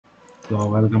So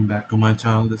welcome back to my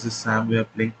channel. This is Sam. We are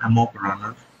playing AMOK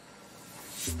Runner.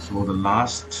 So the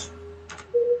last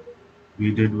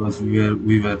we did was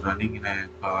we were running in a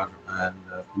car and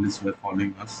police were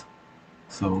following us.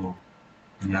 So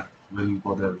yeah, we'll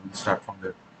go there. We'll start from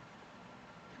there.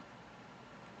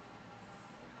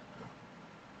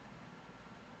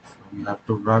 So we have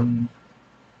to run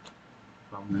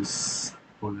from this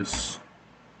police.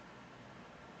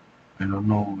 I don't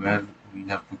know where we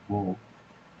have to go.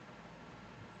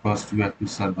 First, we have to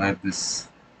survive this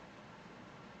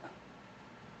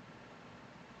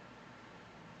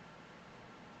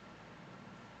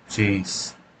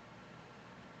chase.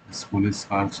 This police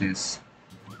car chase.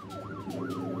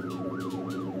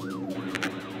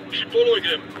 Keep following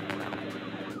him.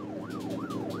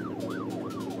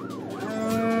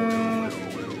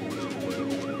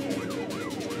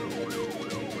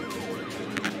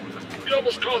 We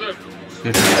almost caught him.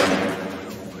 Shit.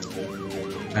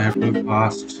 I have to be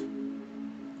fast.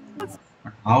 But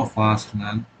how fast,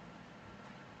 man?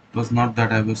 It was not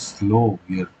that I was slow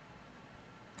here.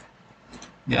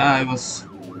 Yeah,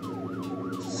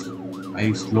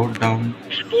 I slowed down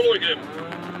Keep following him.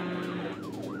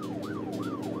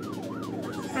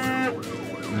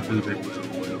 a little bit.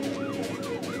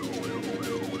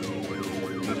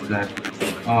 What's that? We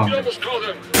Oh, almost caught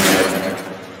him.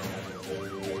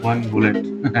 one bullet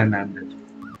and I'm dead.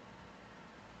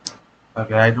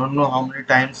 Okay, I don't know how many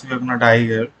times we are gonna die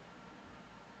here.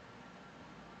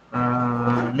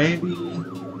 Maybe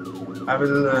I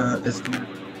will estimate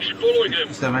Keep following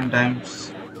him. 7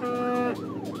 times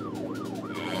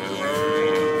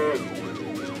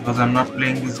because I'm not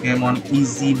playing this game on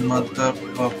easy,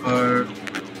 motherfucker.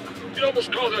 We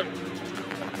almost caught him.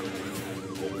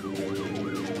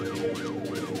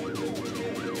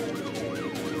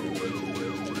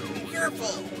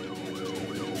 Careful.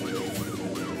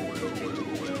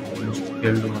 Almost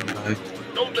killed one guy.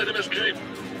 Don't let him escape.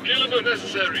 Kill him if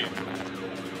necessary.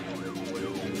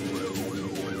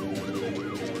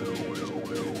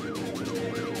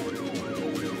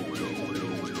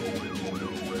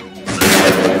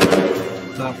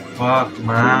 The fuck,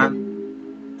 man?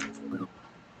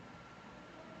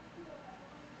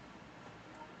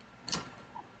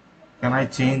 Can I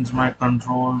change my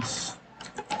controls?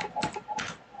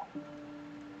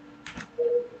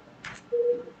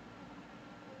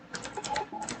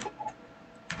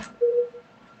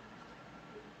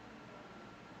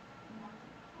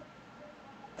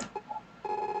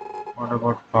 What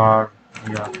about car?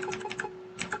 Yeah.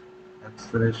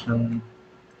 Acceleration.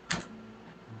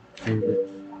 Save it.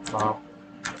 Stop.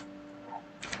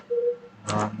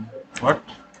 Run. What?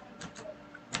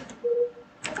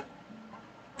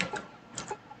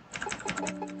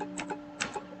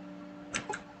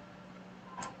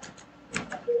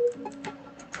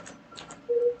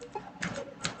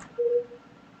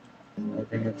 I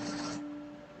think it's.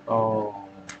 Oh.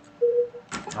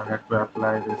 I have to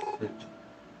apply this shit.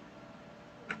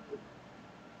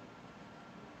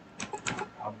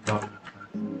 Up down.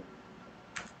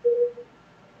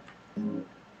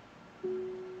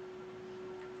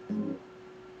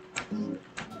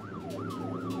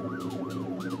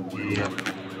 Yeah.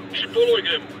 Keep following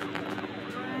him.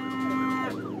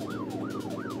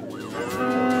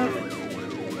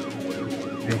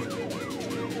 Okay.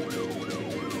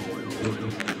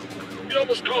 We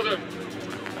almost caught him.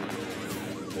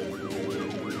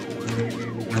 Maybe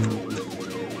we can.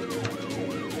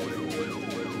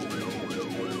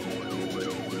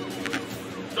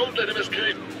 Don't let him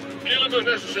escape. Kill him if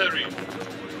necessary.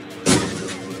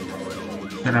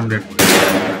 Then I'm dead.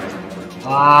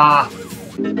 Ah!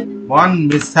 One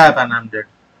mishap and I'm dead.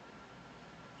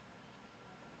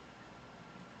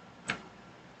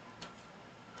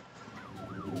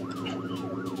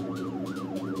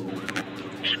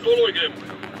 Keep following him.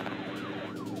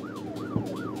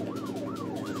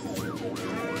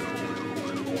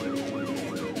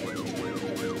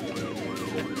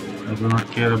 I do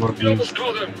not care about We almost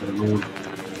caught him. the road.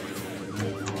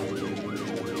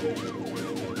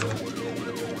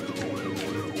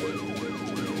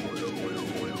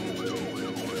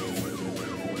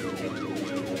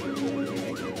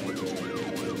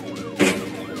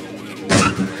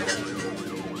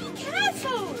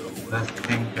 That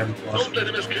thing can cost Don't let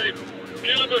him escape.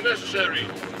 Kill him if necessary.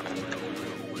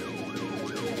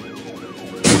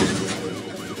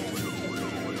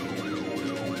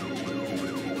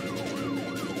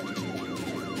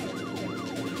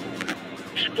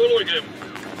 Keep following him.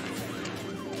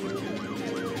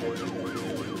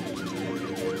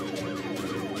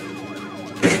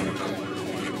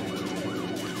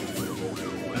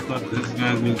 I thought this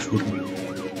guy will shoot me.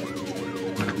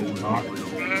 But he did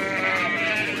not.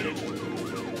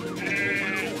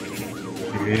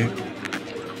 Okay.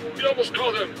 We almost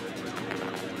caught him.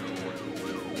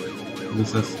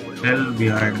 This is hell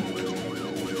behind.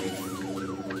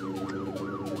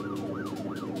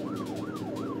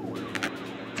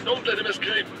 Don't let him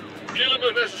escape. Kill him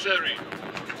if necessary.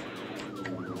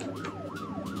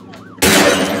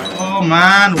 Oh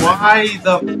man, why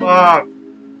the fuck?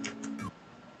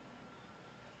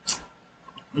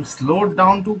 I'm slowed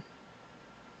down to.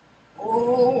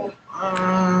 Oh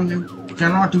man,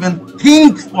 cannot even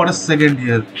think for a second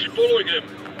here. Keep following him.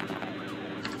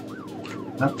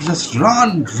 Have to just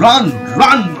run, run,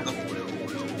 run!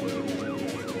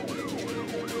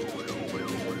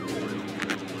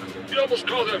 We almost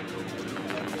caught him.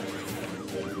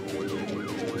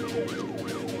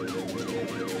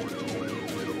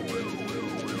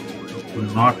 Do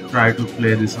not try to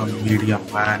play this on medium,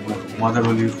 man. Your mother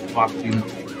will be fucking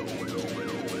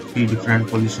 3 different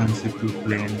positions if you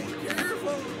play in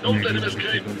Don't let him medium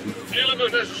escape. difficulty. Kill him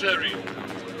if necessary.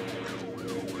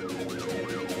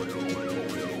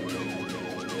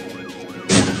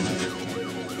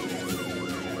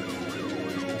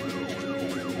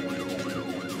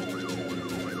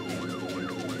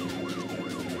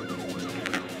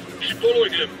 Keep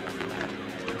following him.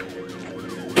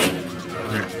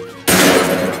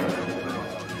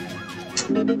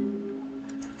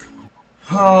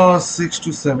 Oh, 6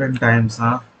 to 7 times,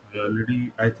 huh?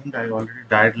 I think I already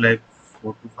died like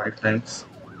 4 to 5 times.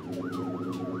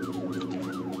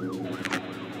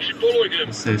 Keep following him.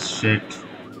 This is shit.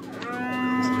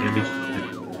 It's really shit.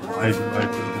 Why do I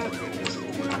do this to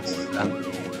myself?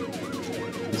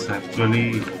 This actually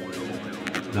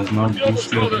does not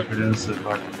boost your confidence,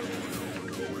 but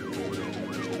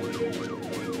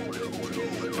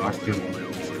starts your confidence.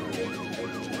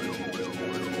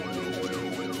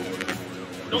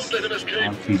 Don't let him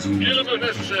escape. RPG. Kill him if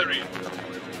necessary.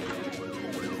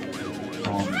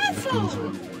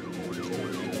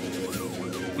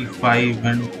 If I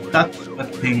even touch a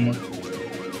thing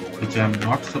which I'm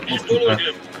not Keep supposed to following touch,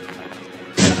 him.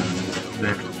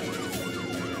 that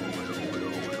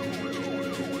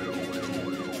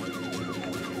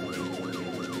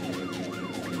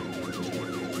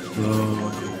so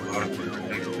I'm gonna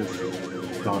take this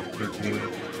shortcut here.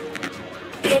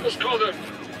 We almost caught him.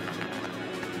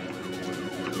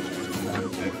 And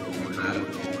take that.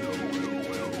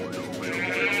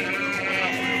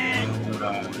 And,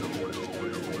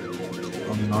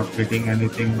 I'm not hitting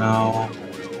anything now.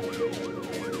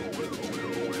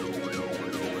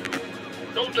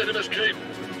 Don't let him escape.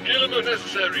 Kill him if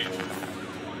necessary.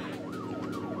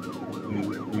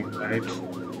 Right.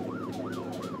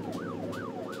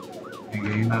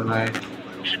 Again, alright.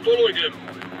 Keep following him.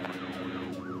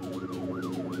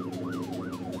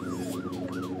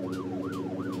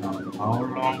 Now, how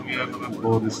long we are gonna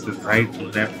go? This is the right,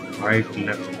 left, right,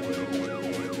 left.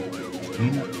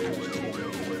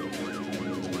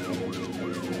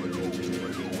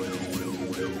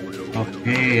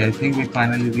 Okay, I think we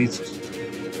finally reached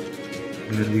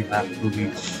where we have to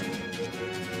reach.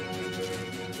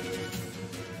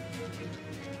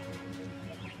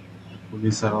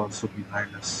 Police are also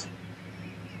behind us.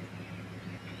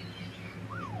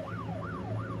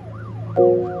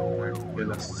 Trying to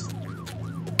kill us.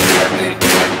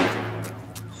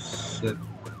 Shit.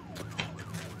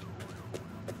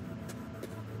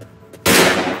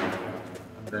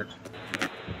 I'm dead.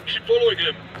 Keep following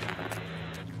him.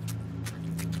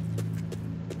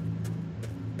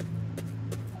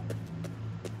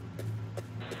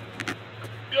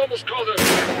 We almost caught him.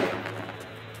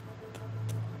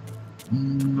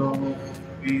 No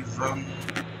reason.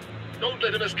 Don't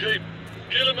let him escape.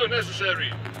 Kill him if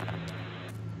necessary.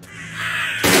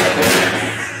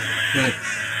 Shit.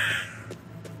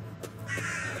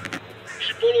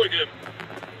 Keep following him.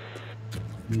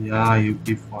 Yeah, you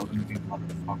keep following me,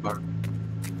 motherfucker.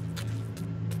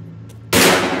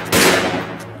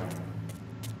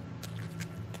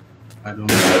 I don't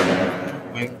know what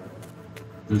I'm doing.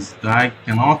 This guy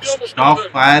cannot stop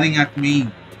firing at me.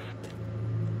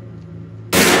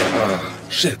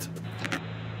 Shit.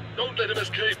 Don't let him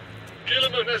escape. Kill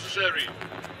him if necessary.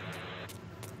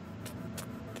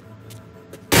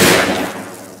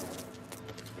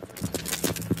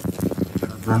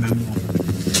 Run anymore.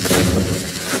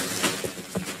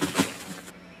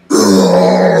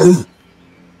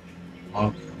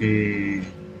 Okay.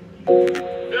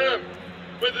 Damn!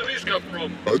 Where did these come from?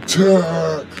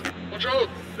 Attack! Watch out!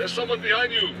 There's someone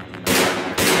behind you!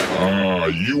 Ah,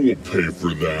 you will pay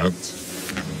for that.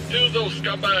 Kill those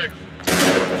scumbags!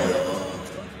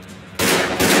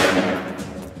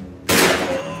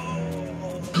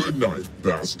 Good night,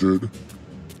 bastard.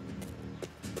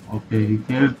 Okay, he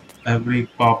killed every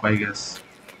cop, I guess.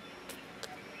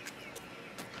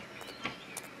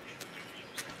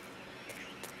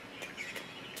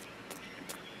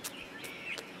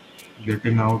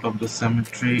 Getting out of the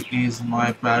cemetery is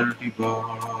my priority, but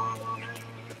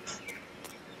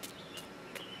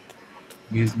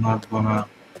he's not gonna.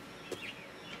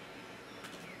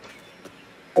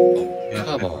 Yeah,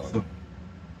 Come I think on. so.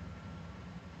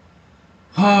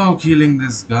 Oh, killing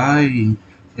this guy.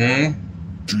 Okay.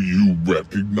 Do you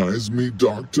recognize me,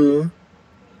 Doctor?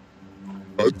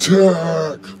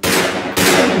 Attack!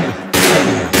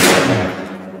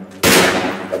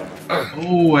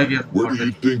 Oh, I get Where do spotted.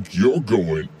 you think you're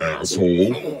going,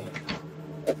 asshole?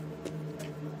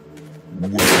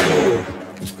 Whoa.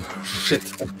 Shit.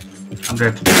 I'm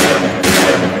dead.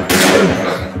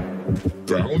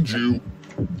 Found you.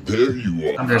 There you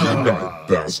are. I'm dead. Good night,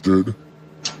 bastard.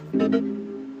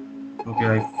 Okay,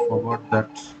 I forgot that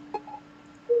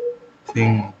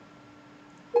thing.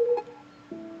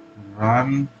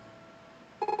 Run.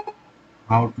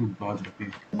 How to dodge.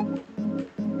 Okay.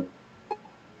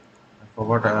 I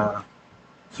forgot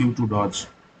Q to dodge.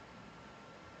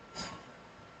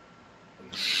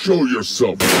 Show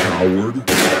yourself, coward.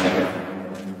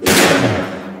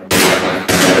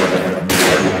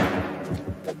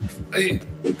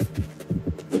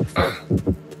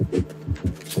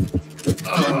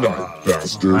 Good night,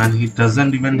 bastard. And he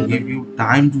doesn't even give you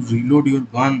time to reload your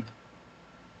gun.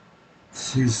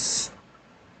 Jeez.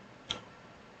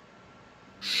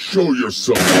 Show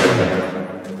yourself.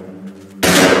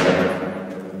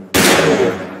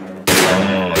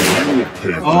 You will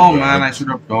pay for Oh that. man, I should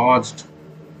have dodged.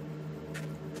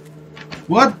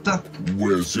 What the?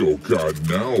 Where's your god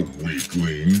now,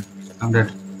 weakling? I'm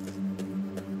dead.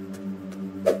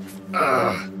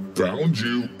 Found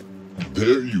you.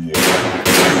 There you are.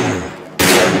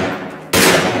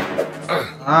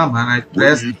 Ah man, I Where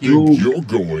do pressed you think Q. you're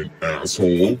going,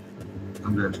 asshole?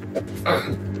 I'm dead.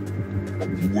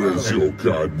 Where's your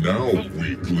god now,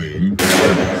 weakling?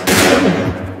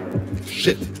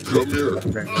 Shit. Come here.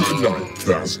 Good night,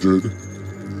 bastard.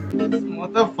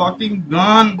 Motherfucking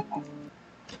gun.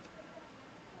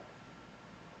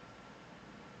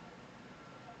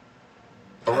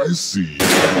 I see.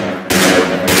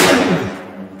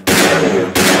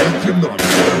 You cannot.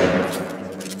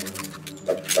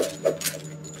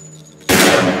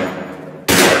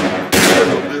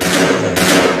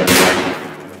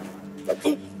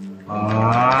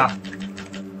 Ah.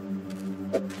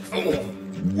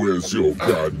 Where's your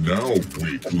god now,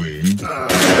 weakling?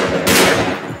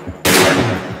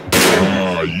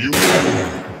 You.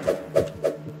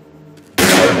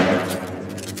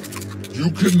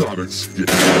 You cannot escape.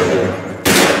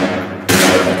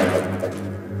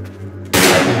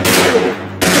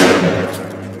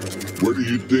 Where do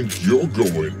you think you're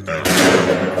going,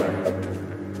 asshole?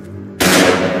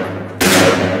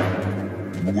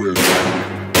 Where?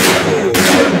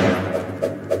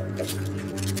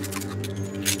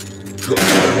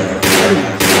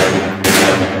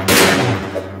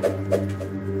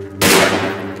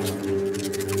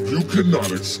 You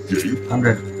cannot escape. I'm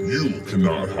dead. You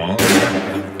cannot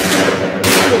hide.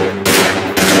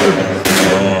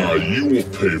 You will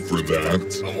pay for that.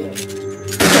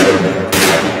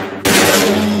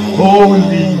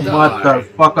 Holy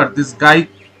motherfucker. This guy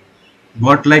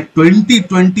got like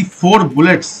 24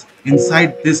 bullets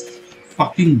inside this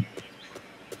fucking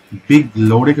big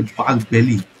loaded ball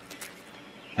belly.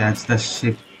 That's the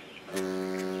shit.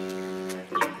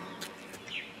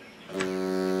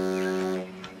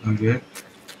 Okay.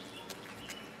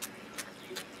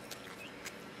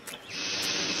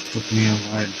 Took me a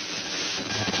while.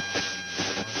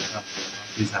 What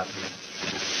is happening?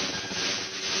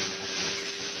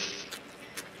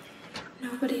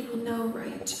 Nobody will know,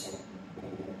 right?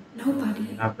 Nobody.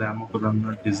 We have the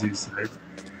AMOK disease, right?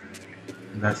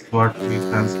 That's what we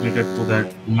transmitted to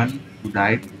that woman who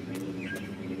died.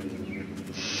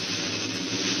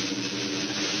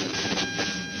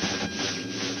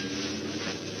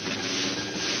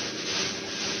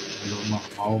 I don't know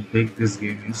how big this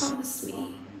game is. Promise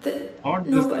me that Thought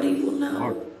this nobody will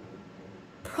thought. know.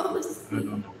 Promise I me.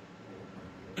 don't know.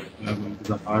 We are going to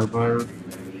the harbor.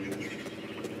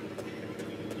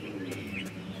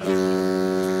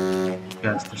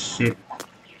 Catch the ship.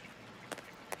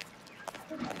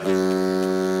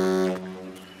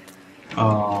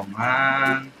 Oh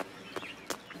man.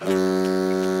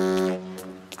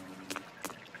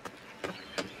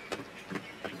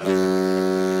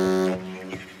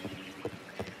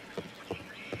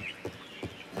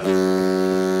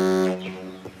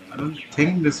 I don't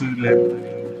think this will end.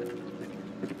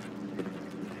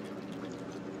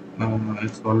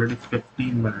 It's already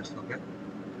 15 minutes, okay?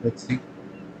 Let's see.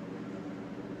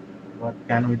 What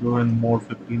can we do in more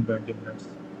 15-20 minutes?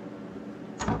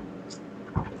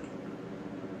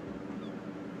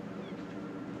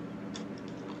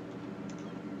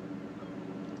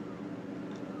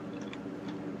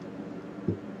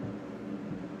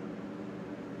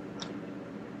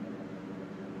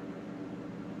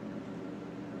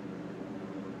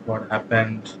 what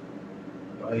happened,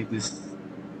 why this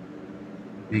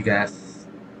big ass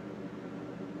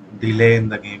delay in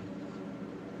the game.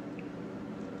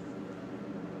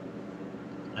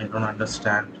 I don't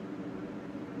understand.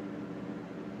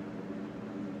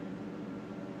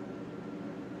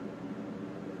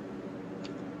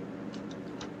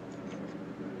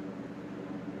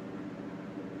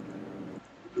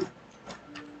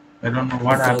 I don't know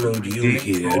what happened. Followed My you game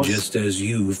here froze. just as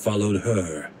you followed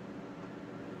her.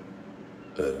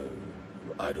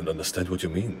 I don't understand what you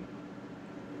mean.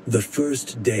 The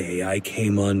first day I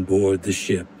came on board the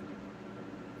ship,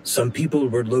 some people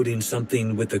were loading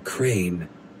something with a crane,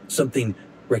 something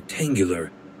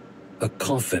rectangular, a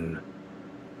coffin.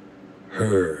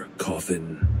 Her coffin.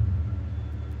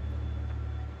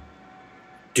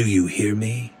 Do you hear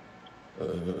me?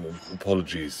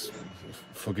 Apologies.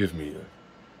 Forgive me.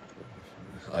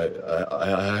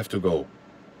 I have to go.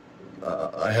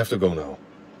 I have to go now.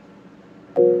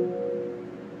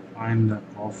 Find the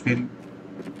coffin.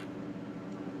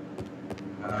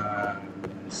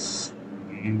 This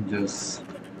game just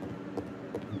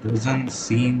doesn't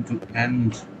seem to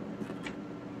end.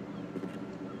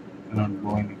 Cannot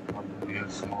go any further here,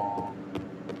 so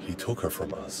He took her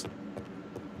from us.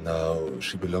 Now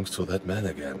she belongs to that man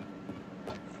again.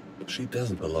 She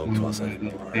doesn't belong to us I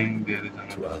anymore. think there is To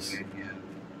another us. way here.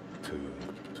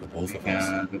 To both of क्या us.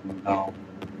 करूँ down.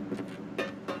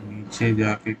 नीचे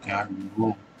जाके क्या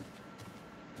ढूंढूं?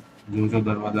 जो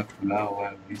दरवाजा खुला हुआ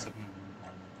है वही सब मैं ढूंढता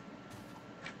हूँ,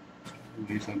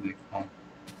 वही सब देखता हूँ।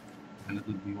 पहले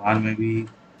तो दीवार में भी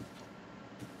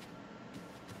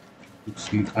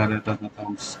कुछ लिखा रहता था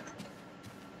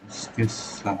उसके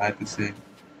सहायता से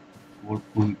कोड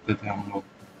खोलते थे हम लोग,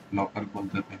 लॉकर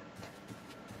खोलते थे।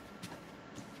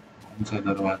 कौन सा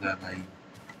दरवाजा है भाई?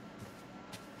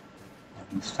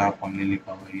 स्टाफ ऑनली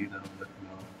लिखा हुआ है, ये दरवाजा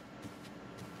खुला हुआ है।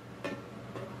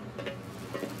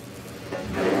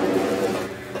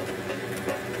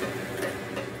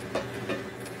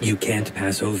 You can't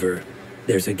pass over.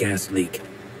 There's a gas leak.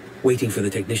 Waiting for the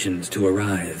technicians to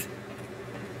arrive.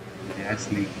 Gas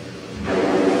leak.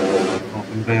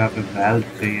 उनका यहाँ पे वैल्व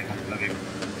चाहिए, मतलब एक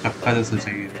चक्का जैसा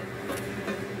चाहिए।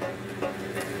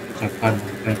 चक्का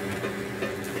ढूंढते हैं।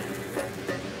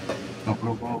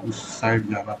 कपड़ों को उस साइड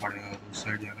जाना पड़ेगा, उस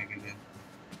साइड जाने के लिए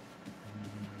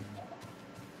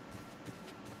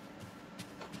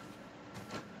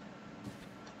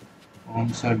कौन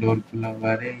सा डोर खुला हुआ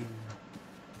है? अरे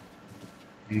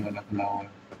ये वाला खुला हुआ है।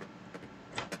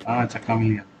 हाँ, चक्का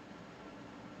मिल गया।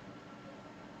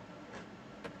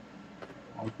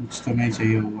 और कुछ तो नहीं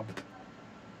चाहिए होगा,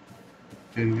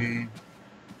 फिर भी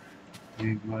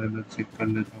एक बार इधर चेक कर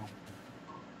लेता हूँ।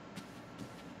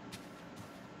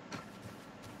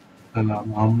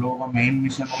 हम लोगों का मेन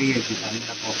मिशन वही है कि पानी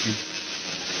का कॉफी,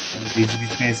 बीच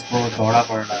बीच में इसको दौड़ा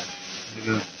पड़ रहा है।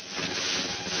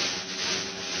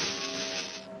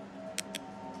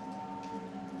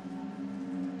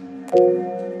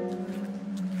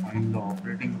 Find the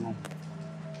operating room.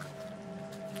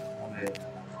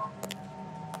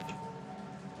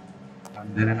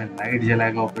 अंधेरे में लाइट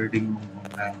जलाएगा ऑपरेटिंग रूम घूम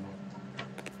रहा है हम लोग,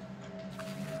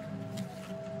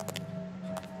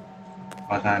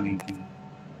 पता नहीं क्यों।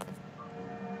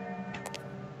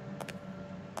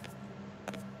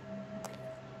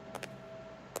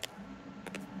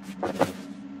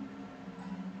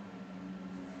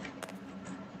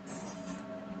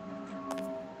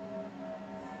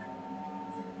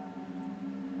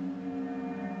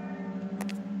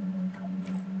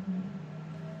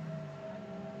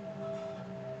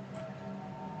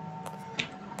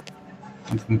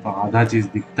 इसमें तो आधा चीज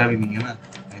दिखता भी नहीं है ना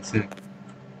ऐसे।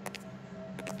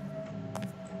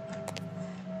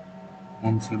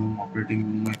 कौन सा रूम, ऑपरेटिंग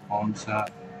रूम में कौन सा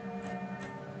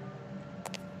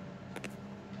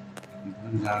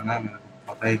इधर जाना है मेरे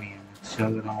को पता ही नहीं है, मैं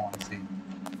चल रहा हूँ वहाँ से ही।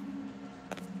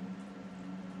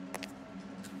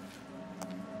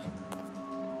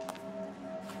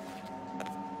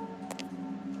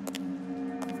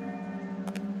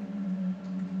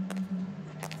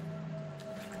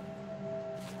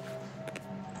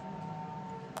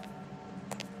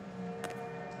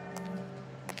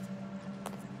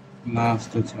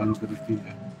 लास्ट तो चालू कर रखी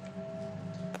है।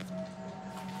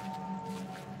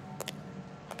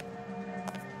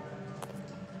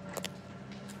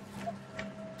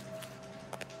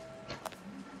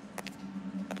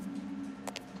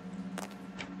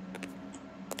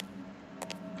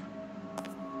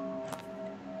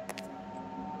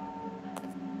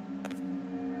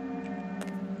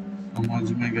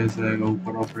 समझ में कैसे आएगा?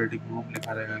 ऊपर ऑपरेटिंग रूम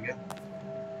लिखा रहेगा क्या,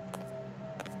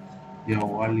 या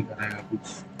वॉल लिखा रहेगा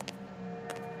कुछ?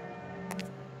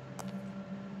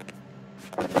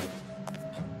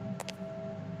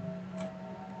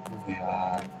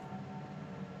 यार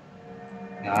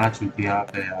क्या चुतिया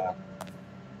पे यार.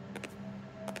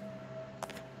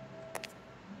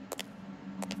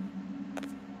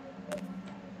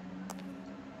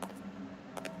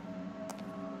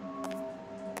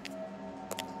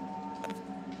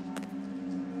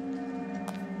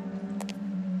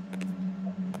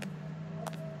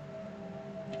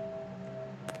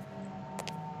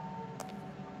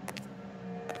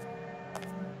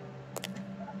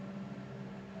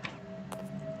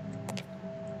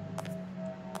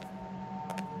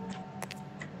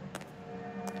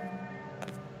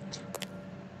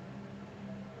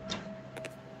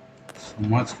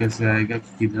 समझ कैसे आएगा कि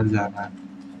किधर जाना है.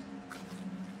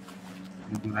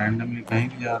 मैं तो रैंडमली कहीं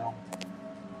भी जा रहा हूँ.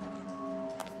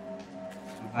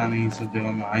 पता नहीं सब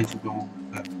जगह मैं आ ही चुका हूँ.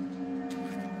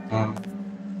 हाँ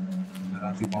इधर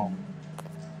आ चुका हूँ.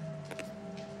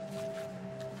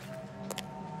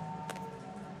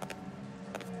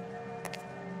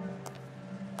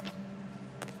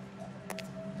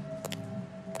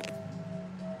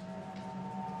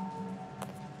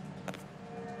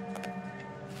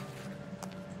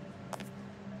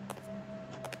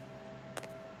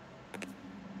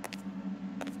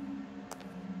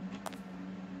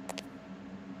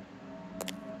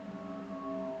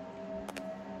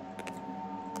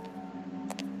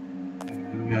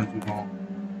 इधर भी आ चुका हूँ.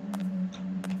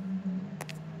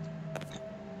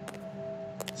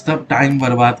 सब टाइम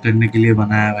बर्बाद करने के लिए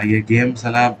बनाया है भाई. ये गेम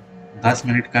साला 10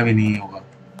 मिनट का भी नहीं होगा.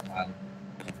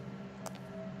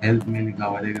 हेल्प में लिखा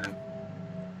हुआ देख रहे हो.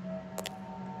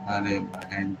 अरे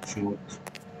बहन चोट.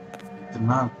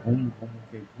 इतना घूम घूम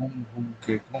के घूम घूम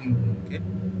के घूम घूम के.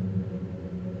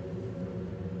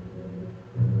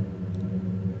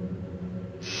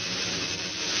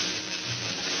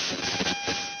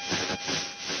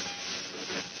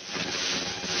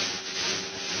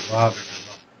 वाह बेटा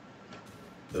वाह.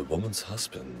 The woman's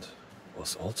husband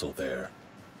was also there.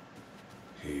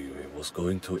 He was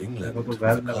going to मेरे England को तो with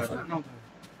वैल a लगा था coffin. ना उधर.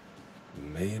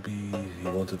 Maybe he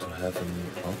wanted to have an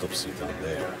autopsy down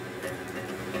there.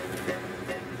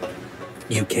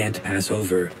 You can't pass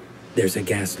over. There's a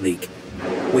gas leak.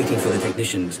 Waiting for the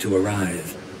technicians to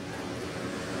arrive.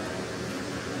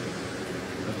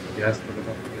 Gas तो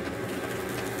लगा.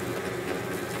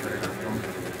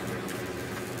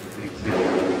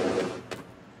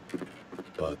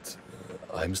 But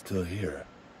I'm still here.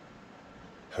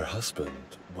 Her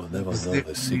husband will never know इसलिए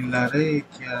the मिला secret. रे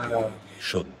क्या. He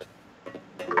shouldn't.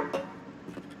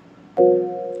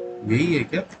 यही है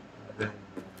क्या. अरे,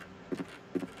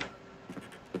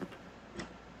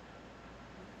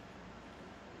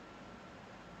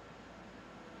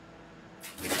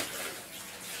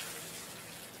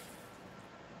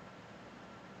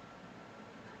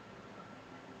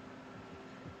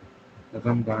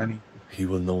 खत्म कहानी. He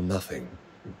will know nothing.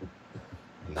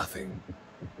 Nothing.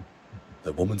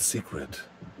 The woman's secret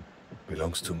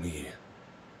belongs to me.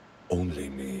 Only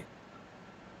me.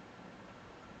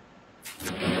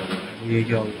 ये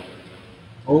क्या हुआ.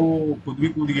 ओ खुद भी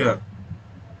कूद गया.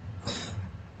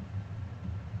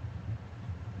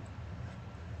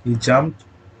 He jumped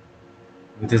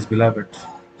with his beloved.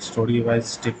 Story by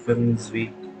Stephen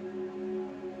Zweig.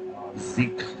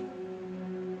 Zeke.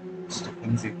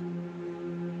 Stephen Zeke.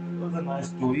 It was a nice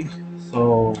story. So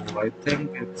I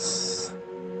think it's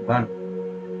done.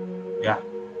 Yeah.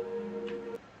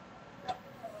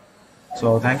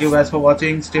 So thank you guys for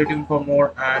watching. Stay tuned for more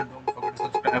and don't forget to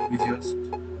subscribe. We just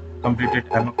completed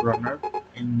AMOK Runner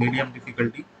in medium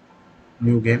difficulty.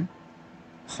 New game.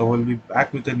 So we'll be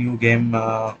back with a new game.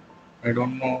 I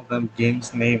don't know the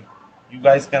game's name. You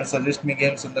guys can suggest me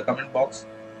games in the comment box.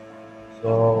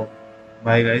 So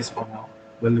bye guys for now.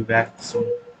 We'll be back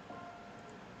soon.